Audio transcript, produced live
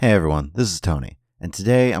Hey everyone, this is Tony, and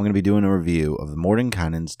today I'm going to be doing a review of the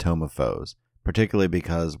Mordenkainen's Tome of Foes, particularly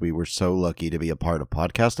because we were so lucky to be a part of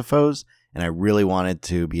Podcast of Foes, and I really wanted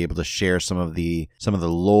to be able to share some of the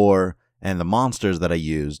lore and the monsters that I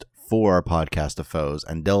used for our Podcast of Foes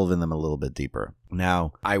and delve in them a little bit deeper.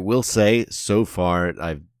 Now, I will say, so far,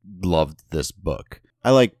 I've loved this book. I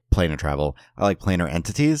like planar travel, I like planar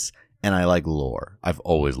entities, and I like lore. I've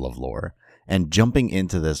always loved lore. And jumping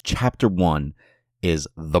into this, Chapter 1 is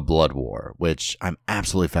The Blood War, which I'm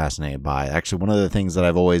absolutely fascinated by. Actually, one of the things that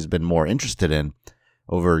I've always been more interested in,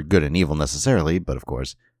 over good and evil necessarily, but of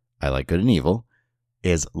course, I like good and evil,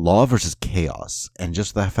 is law versus chaos. And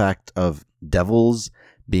just the fact of devils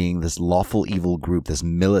being this lawful evil group, this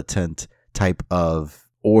militant type of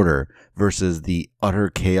order, versus the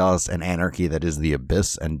utter chaos and anarchy that is the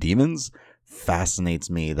abyss and demons,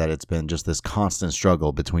 fascinates me that it's been just this constant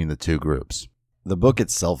struggle between the two groups. The book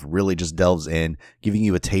itself really just delves in, giving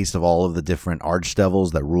you a taste of all of the different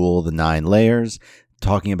archdevils that rule the 9 layers,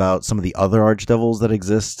 talking about some of the other archdevils that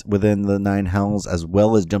exist within the 9 hells, as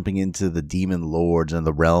well as jumping into the demon lords and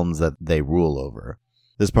the realms that they rule over.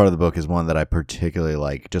 This part of the book is one that I particularly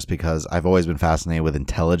like, just because I've always been fascinated with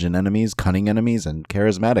intelligent enemies, cunning enemies, and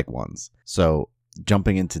charismatic ones. So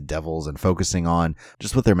jumping into devils and focusing on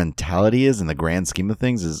just what their mentality is in the grand scheme of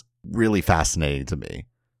things is really fascinating to me.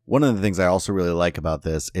 One of the things I also really like about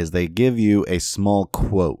this is they give you a small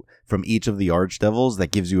quote from each of the archdevils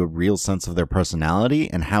that gives you a real sense of their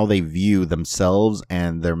personality and how they view themselves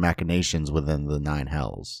and their machinations within the 9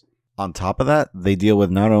 hells. On top of that, they deal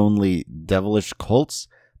with not only devilish cults,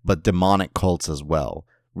 but demonic cults as well,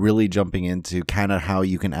 really jumping into kind of how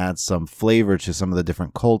you can add some flavor to some of the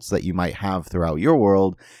different cults that you might have throughout your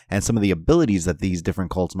world and some of the abilities that these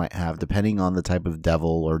different cults might have depending on the type of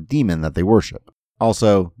devil or demon that they worship.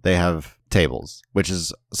 Also, they have tables, which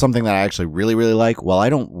is something that I actually really, really like. While I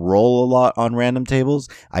don't roll a lot on random tables,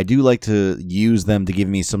 I do like to use them to give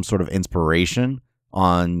me some sort of inspiration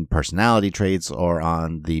on personality traits or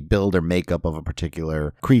on the build or makeup of a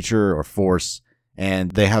particular creature or force.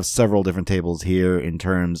 And they have several different tables here in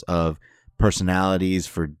terms of personalities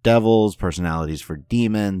for devils, personalities for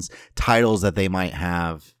demons, titles that they might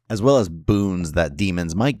have, as well as boons that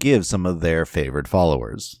demons might give some of their favored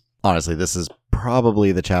followers. Honestly, this is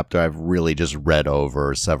probably the chapter I've really just read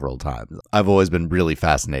over several times. I've always been really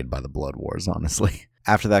fascinated by the Blood Wars, honestly.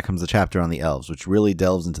 After that comes the chapter on the elves, which really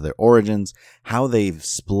delves into their origins, how they've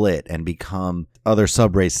split and become other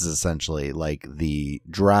subraces, essentially, like the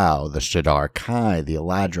Drow, the Shadar Kai, the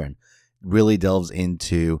Eladrin. Really delves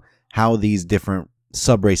into how these different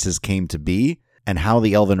subraces came to be and how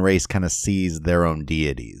the elven race kind of sees their own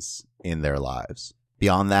deities in their lives.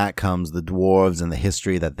 Beyond that comes the dwarves and the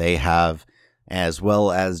history that they have, as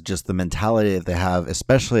well as just the mentality that they have,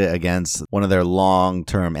 especially against one of their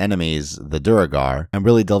long-term enemies, the Duergar, and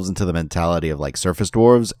really delves into the mentality of like surface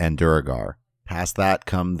dwarves and Duergar. Past that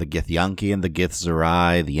come the Githyanki and the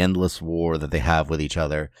Githzerai, the endless war that they have with each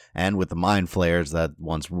other, and with the mind flayers that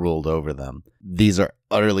once ruled over them. These are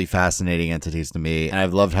utterly fascinating entities to me, and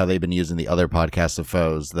I've loved how they've been using the other Podcasts of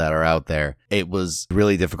Foes that are out there. It was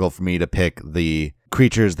really difficult for me to pick the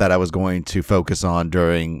creatures that I was going to focus on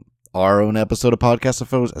during our own episode of Podcast of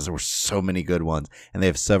Foes, as there were so many good ones, and they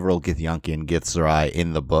have several Githyanki and Githzerai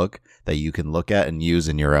in the book that you can look at and use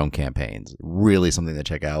in your own campaigns. Really something to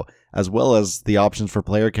check out, as well as the options for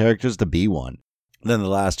player characters to be one. Then the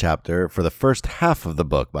last chapter, for the first half of the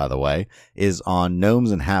book, by the way, is on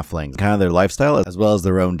gnomes and halflings, kind of their lifestyle, as well as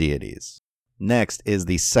their own deities. Next is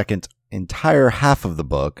the second entire half of the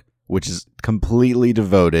book, which is completely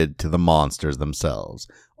devoted to the monsters themselves,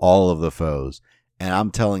 all of the foes. And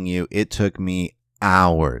I'm telling you, it took me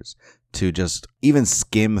hours to just even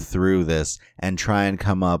skim through this and try and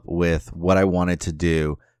come up with what I wanted to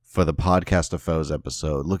do for the Podcast of Foes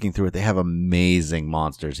episode. Looking through it, they have amazing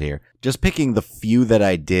monsters here. Just picking the few that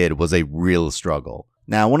I did was a real struggle.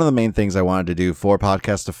 Now, one of the main things I wanted to do for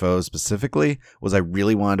Podcast of Foes specifically was I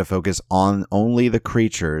really wanted to focus on only the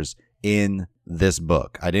creatures in this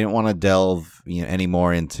book. I didn't want to delve any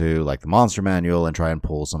more into like the monster manual and try and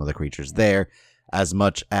pull some of the creatures there. As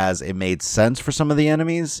much as it made sense for some of the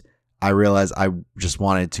enemies, I realized I just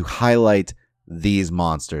wanted to highlight these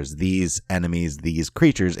monsters, these enemies, these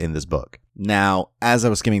creatures in this book. Now, as I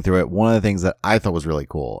was skimming through it, one of the things that I thought was really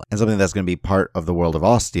cool, and something that's going to be part of the world of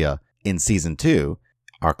Ostia in Season 2,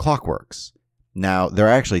 are clockworks. Now, there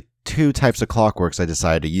are actually 2 types of clockworks I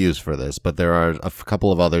decided to use for this, but there are a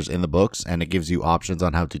couple of others in the books, and it gives you options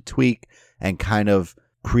on how to tweak and kind of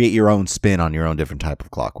create your own spin on your own different type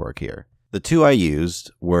of clockwork here. The 2 I used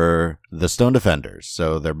were the Stone Defenders.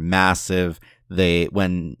 So they're massive.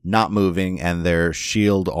 when not moving and their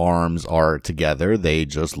shield arms are together, they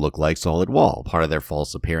just look like solid wall, part of their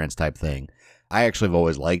false appearance type thing. I actually have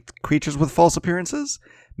always liked creatures with false appearances.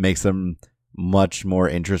 Makes them much more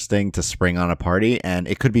interesting to spring on a party, and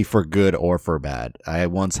it could be for good or for bad. I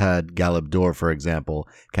once had Galabdor, for example,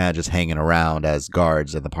 kind of just hanging around as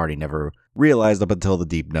guards, and the party never realized up until the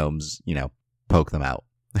deep gnomes, poke them out.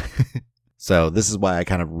 So this is why I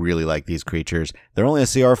kind of really like these creatures. They're only a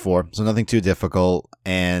CR4, so nothing too difficult,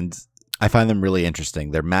 and I find them really interesting.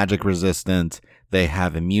 They're magic resistant. They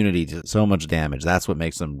have immunity to so much damage. That's what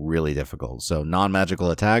makes them really difficult. So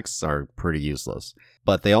non-magical attacks are pretty useless.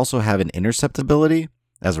 But they also have an intercept ability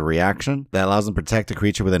as a reaction that allows them to protect a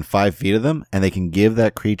creature within 5 feet of them, and they can give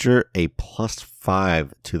that creature a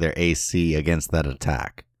 +5 to their AC against that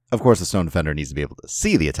attack. Of course, the Stone Defender needs to be able to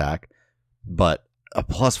see the attack, but a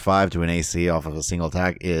 +5 to an AC off of a single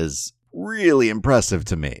attack is really impressive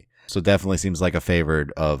to me. So definitely seems like a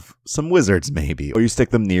favorite of some wizards maybe, or you stick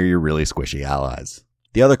them near your really squishy allies.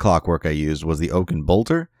 The other clockwork I used was the Oaken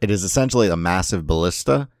Bolter. It is essentially a massive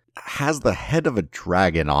ballista. Has the head of a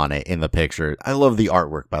dragon on it in the picture. I love the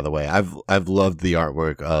artwork, by the way. I've loved the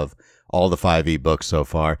artwork of all the 5e books so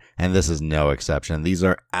far, and this is no exception. These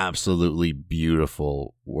are absolutely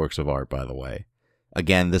beautiful works of art, by the way.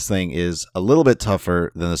 Again, this thing is a little bit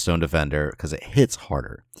tougher than the Stone Defender because it hits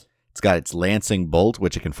harder. It's got its Lancing Bolt,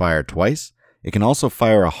 which it can fire twice. It can also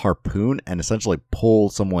fire a harpoon and essentially pull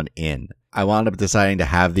someone in. I wound up deciding to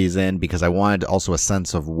have these in because I wanted also a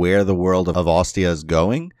sense of where the world of Ostia is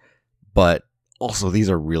going, but also these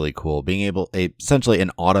are really cool. Being able, essentially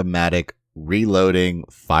an automatic reloading,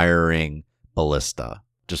 firing ballista.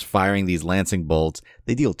 Just firing these Lancing Bolts,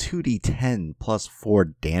 they deal 2d10 plus 4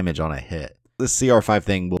 damage on a hit. This CR5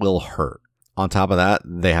 thing will hurt. On top of that,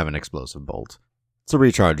 they have an explosive bolt. It's a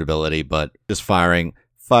recharge ability, but just firing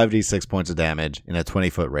 5d6 points of damage in a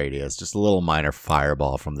 20-foot radius. Just a little minor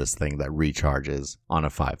fireball from this thing that recharges on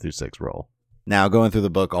a 5 through 6 roll. Now, going through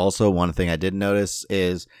the book also, one thing I did notice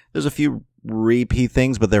is there's a few repeat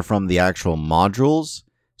things, but they're from the actual modules.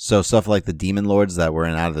 So stuff like the Demon Lords that were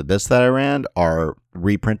in Out of the Abyss that I ran are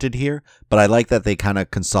reprinted here, but I like that they kind of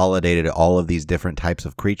consolidated all of these different types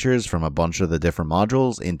of creatures from a bunch of the different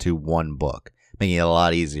modules into one book, making it a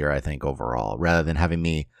lot easier, I think, overall, rather than having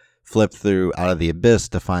me flip through Out of the Abyss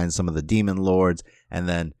to find some of the Demon Lords and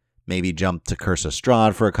then maybe jump to Curse of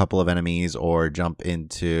Strahd for a couple of enemies or jump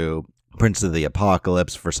into Prince of the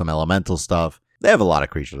Apocalypse for some elemental stuff. They have a lot of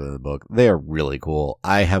creatures in the book. They are really cool.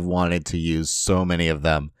 I have wanted to use so many of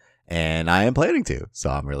them, and I am planning to, so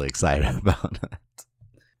I'm really excited about that.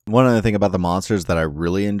 One other thing about the monsters that I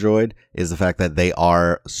really enjoyed is the fact that they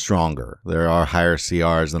are stronger. There are higher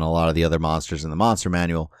CRs than a lot of the other monsters in the monster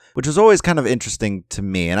manual, which is always kind of interesting to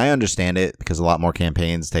me, and I understand it because a lot more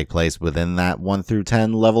campaigns take place within that 1 through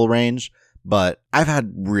 10 level range, but I've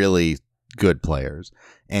had really good players,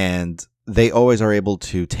 and they always are able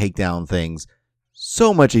to take down things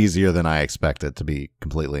so much easier than I expected, to be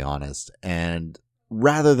completely honest. And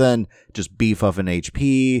rather than just beef up an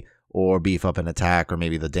HP or beef up an attack or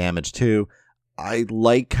maybe the damage too, I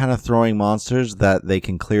like kind of throwing monsters that they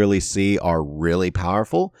can clearly see are really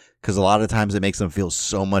powerful, because a lot of times it makes them feel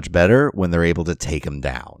so much better when they're able to take them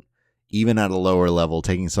down. Even at a lower level,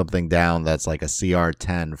 taking something down that's like a CR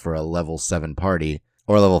 10 for a level 7 party,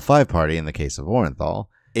 or a level 5 party in the case of Orenthal,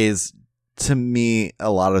 is to me a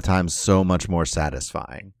lot of times so much more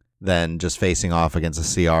satisfying than just facing off against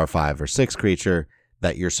a CR 5 or 6 creature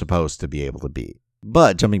that you're supposed to be able to beat.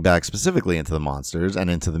 But jumping back specifically into the monsters and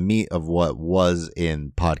into the meat of what was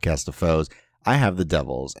in Podcast of Foes, I have the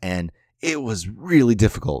Devils, and it was really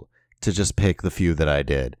difficult to just pick the few that I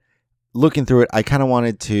did. Looking through it, I kind of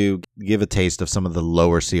wanted to give a taste of some of the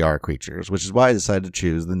lower CR creatures, which is why I decided to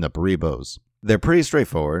choose the Nuparibos. They're pretty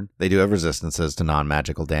straightforward. They do have resistances to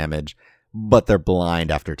non-magical damage, but they're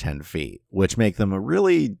blind after 10 feet, which make them a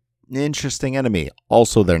really interesting enemy.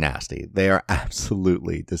 Also, they're nasty. They are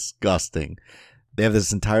absolutely disgusting. They have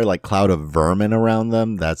this entire cloud of vermin around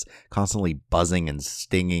them that's constantly buzzing and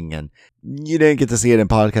stinging, and you didn't get to see it in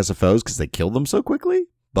Podcast of Foes because they killed them so quickly,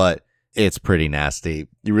 but it's pretty nasty.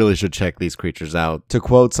 You really should check these creatures out. To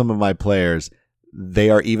quote some of my players, they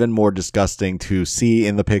are even more disgusting to see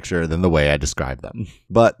in the picture than the way I described them.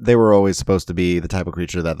 But they were always supposed to be the type of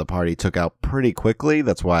creature that the party took out pretty quickly.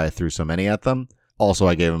 That's why I threw so many at them. Also,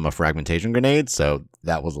 I gave them a fragmentation grenade, so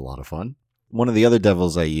that was a lot of fun. One of the other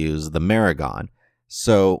devils I used, the Maragon.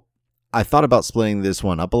 So I thought about splitting this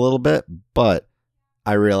one up a little bit, but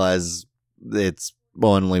I realized it's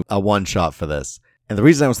only a one-shot for this. And the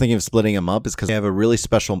reason I was thinking of splitting them up is because they have a really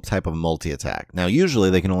special type of multi-attack. Now, usually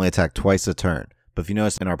they can only attack twice a turn, But if you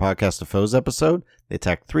notice in our Podcast of Foes episode, they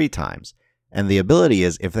attack 3 times. And the ability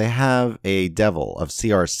is if they have a devil of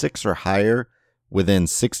CR 6 or higher within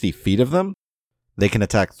 60 feet of them, they can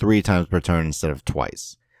attack 3 times per turn instead of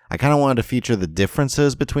twice. I kind of wanted to feature the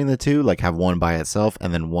differences between the two, like have one by itself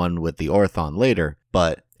and then one with the Orthon later,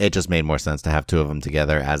 but it just made more sense to have 2 of them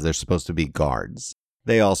together as they're supposed to be guards.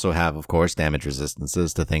 They also have, of course, damage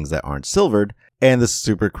resistances to things that aren't silvered, and the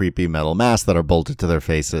super creepy metal masks that are bolted to their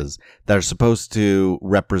faces that are supposed to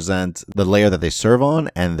represent the layer that they serve on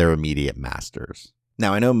and their immediate masters.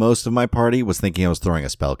 Now, I know most of my party was thinking I was throwing a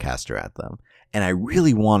spellcaster at them, and I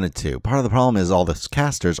really wanted to. Part of the problem is all the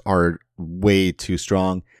casters are way too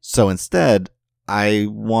strong, so instead, I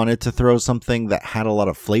wanted to throw something that had a lot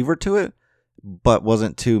of flavor to it, but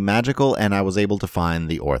wasn't too magical, and I was able to find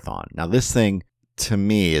the Orthon. Now, this thing, to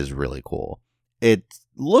me, is really cool. It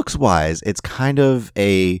looks wise. It's kind of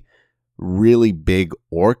a really big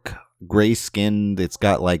orc, gray skinned. It's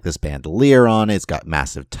got like this bandolier on it. It's got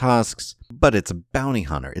massive tusks, but it's a bounty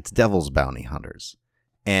hunter. It's Devil's bounty hunters.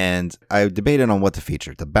 And I debated on what to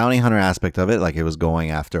feature. The bounty hunter aspect of it, like it was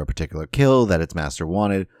going after a particular kill that its master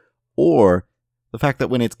wanted, or the fact that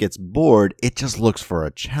when it gets bored, it just looks for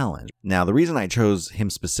a challenge. Now, the reason I chose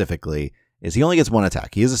him specifically is he only gets 1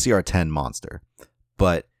 attack. He is a CR 10 monster.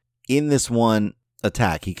 But in this 1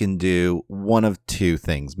 attack, he can do one of 2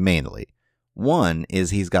 things mainly. 1 is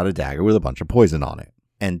he's got a dagger with a bunch of poison on it.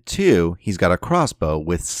 And 2, he's got a crossbow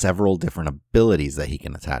with several different abilities that he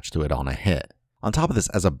can attach to it on a hit. On top of this,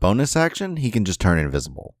 as a bonus action, he can just turn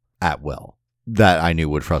invisible at will. That I knew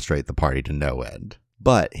would frustrate the party to no end.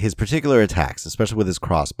 But his particular attacks, especially with his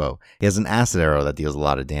crossbow, he has an acid arrow that deals a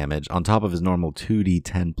lot of damage on top of his normal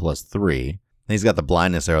 2d10 plus 3. And he's got the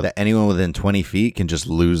blindness arrow that anyone within 20 feet can just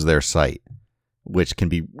lose their sight, which can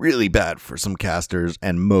be really bad for some casters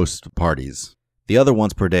and most parties. The other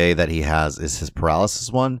once per day that he has is his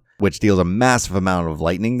paralysis one, which deals a massive amount of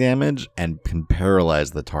lightning damage and can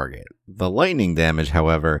paralyze the target. The lightning damage,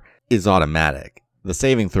 however, is automatic. The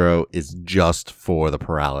saving throw is just for the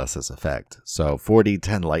paralysis effect. So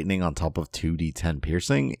 4d10 lightning on top of 2d10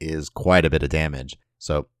 piercing is quite a bit of damage.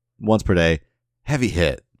 So once per day, heavy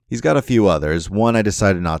hit. He's got a few others. One I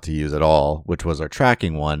decided not to use at all, which was our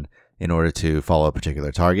tracking one, in order to follow a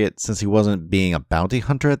particular target. Since he wasn't being a bounty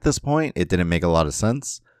hunter at this point, it didn't make a lot of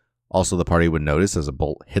sense. Also, the party would notice as a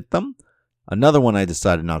bolt hit them. Another one I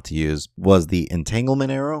decided not to use was the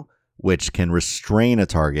entanglement arrow, which can restrain a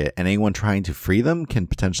target, and anyone trying to free them can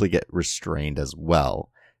potentially get restrained as well.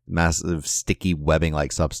 Massive sticky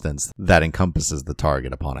webbing-like substance that encompasses the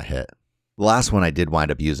target upon a hit. The last one I did wind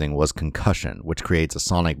up using was Concussion, which creates a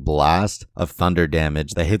sonic blast of thunder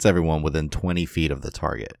damage that hits everyone within 20 feet of the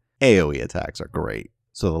target. AoE attacks are great.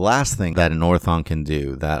 So the last thing that an Orthon can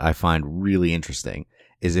do that I find really interesting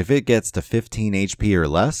is if it gets to 15 HP or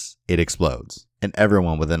less, it explodes. And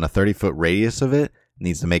everyone within a 30-foot radius of it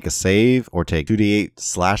needs to make a save or take 2d8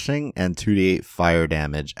 slashing and 2d8 fire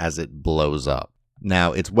damage as it blows up.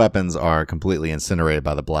 Now, its weapons are completely incinerated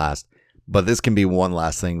by the blast, but this can be one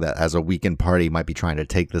last thing that as a weakened party might be trying to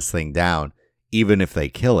take this thing down. Even if they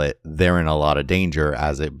kill it, they're in a lot of danger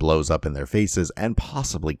as it blows up in their faces and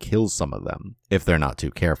possibly kills some of them if they're not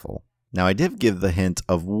too careful. Now, I did give the hint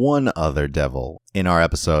of one other devil in our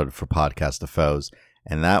episode for Podcast of Foes,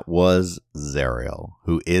 and that was Zariel,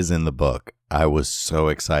 who is in the book. I was so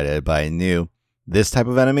excited, but I knew this type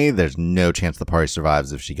of enemy, there's no chance the party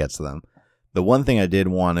survives if she gets to them. The one thing I did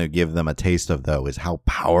want to give them a taste of, though, is how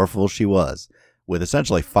powerful she was, with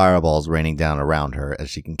essentially fireballs raining down around her as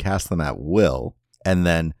she can cast them at will, and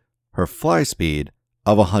then her fly speed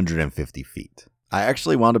of 150 feet. I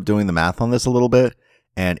actually wound up doing the math on this a little bit,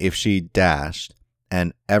 and if she dashed,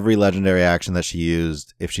 and every legendary action that she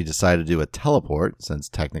used, if she decided to do a teleport, since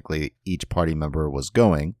technically each party member was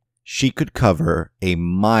going, she could cover a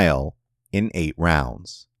mile in 8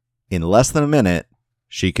 rounds. In less than a minute,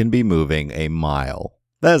 she can be moving a mile.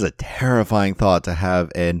 That is a terrifying thought, to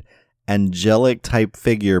have an angelic type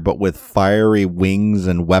figure, but with fiery wings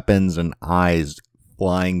and weapons and eyes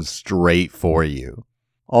flying straight for you.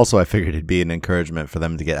 Also, I figured it'd be an encouragement for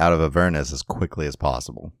them to get out of Avernus as quickly as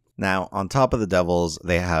possible. Now, on top of the devils,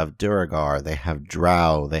 they have Duragar, they have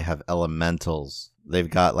Drow, they have elementals. They've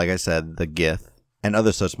got, like I said, the Gith and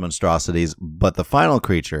other such monstrosities. But the final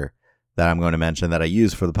creature that I'm going to mention that I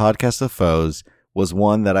used for the Podcast of Foes was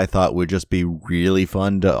one that I thought would just be really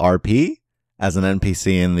fun to RP as an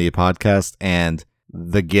NPC in the podcast, and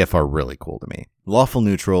the Gith are really cool to me. Lawful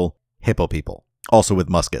neutral hippo people, also with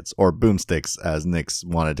muskets, or boomsticks as Nyx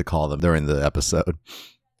wanted to call them during the episode.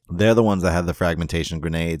 They're the ones that have the fragmentation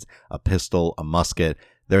grenades, a pistol, a musket.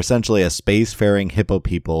 They're essentially a spacefaring hippo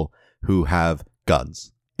people who have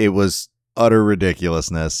guns. It was utter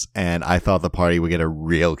ridiculousness, and I thought the party would get a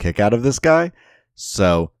real kick out of this guy.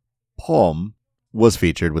 So, Palm was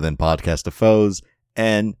featured within Podcast of Foes,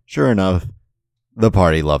 and sure enough, the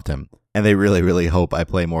party loved him. And they really, really hope I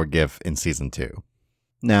play more GIF in Season 2.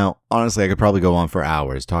 Now, honestly, I could probably go on for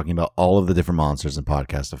hours talking about all of the different monsters in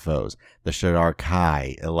Podcast of Foes. The Shadar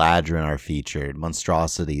Kai, Eladrin are featured,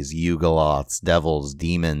 monstrosities, Yugoloths, devils,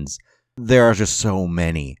 demons. There are just so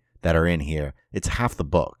many that are in here. It's half the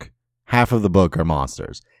book. Half of the book are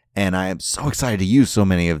monsters. And I am so excited to use so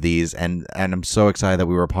many of these, and I'm so excited that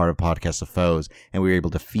we were a part of Podcast of Foes, and we were able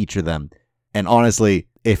to feature them. And honestly,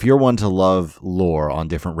 if you're one to love lore on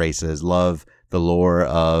different races, love the lore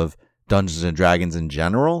of Dungeons and Dragons in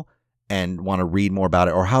general, and want to read more about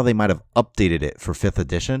it, or how they might have updated it for 5th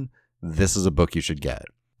edition, this is a book you should get.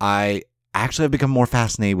 I actually have become more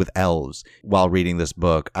fascinated with elves while reading this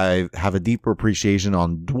book. I have a deeper appreciation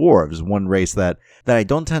on dwarves, one race that I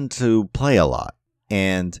don't tend to play a lot.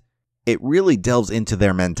 And it really delves into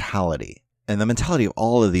their mentality and the mentality of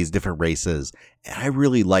all of these different races. And I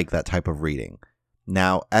really like that type of reading.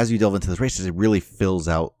 Now, as you delve into those races, it really fills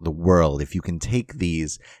out the world. If you can take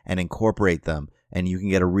these and incorporate them, and you can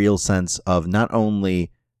get a real sense of not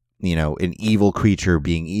only, an evil creature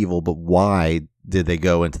being evil, but why did they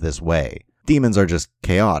go into this way? Demons are just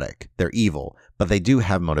chaotic. They're evil, but they do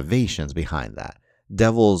have motivations behind that.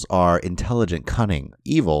 Devils are intelligent, cunning,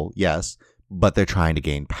 evil, yes, but they're trying to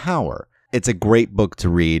gain power. It's a great book to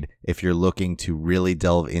read if you're looking to really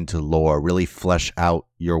delve into lore, really flesh out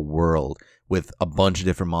your world with a bunch of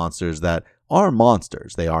different monsters that are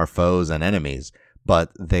monsters. They are foes and enemies,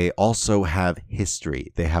 but they also have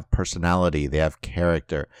history. They have personality. They have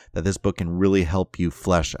character that this book can really help you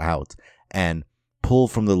flesh out and pull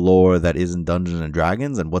from the lore that is in Dungeons and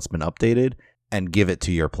Dragons and what's been updated and give it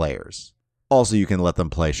to your players. Also, you can let them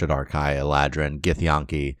play Shadar Kai, Eladrin,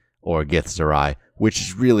 Githyanki, or Githzerai, which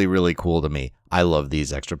is really, really cool to me. I love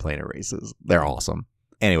these extraplanar races. They're awesome.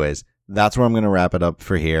 Anyways, that's where I'm going to wrap it up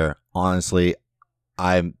for here. Honestly,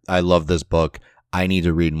 I love this book. I need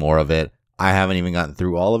to read more of it. I haven't even gotten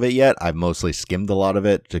through all of it yet. I've mostly skimmed a lot of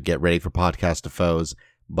it to get ready for Podcast of Foes,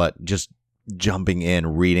 but just jumping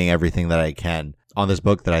in, reading everything that I can on this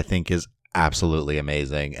book that I think is absolutely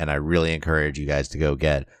amazing, and I really encourage you guys to go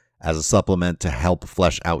get as a supplement to help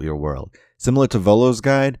flesh out your world. Similar to Volo's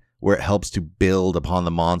Guide, where it helps to build upon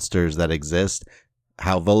the monsters that exist,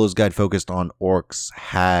 how Volo's Guide focused on orcs,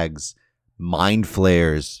 hags, mind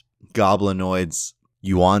flayers, goblinoids,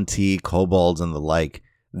 yuan-ti, kobolds, and the like.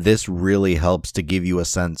 This really helps to give you a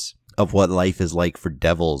sense of what life is like for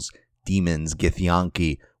devils, demons,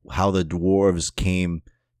 Githyanki, how the dwarves came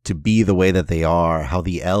to be the way that they are, how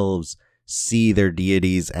the elves see their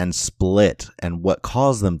deities and split, and what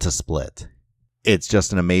caused them to split. It's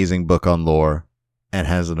just an amazing book on lore and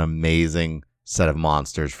has an amazing set of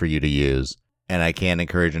monsters for you to use, and I can't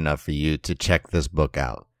encourage enough for you to check this book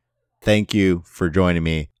out. Thank you for joining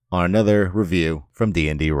me on another review from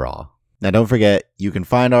D&D Raw. Now, don't forget, you can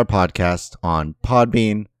find our podcast on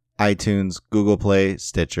Podbean, iTunes, Google Play,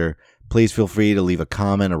 Stitcher. Please feel free to leave a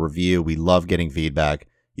comment, a review. We love getting feedback.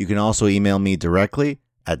 You can also email me directly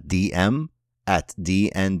at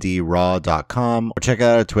dm@dndraw.com, or check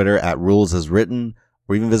out our Twitter at rulesaswritten,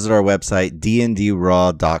 or even visit our website,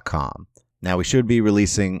 dndraw.com. Now, we should be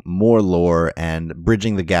releasing more lore and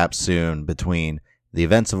bridging the gap soon between the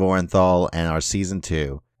events of Orenthal and our Season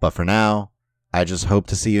 2. But for now, I just hope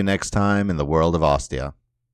to see you next time in the world of Ostia.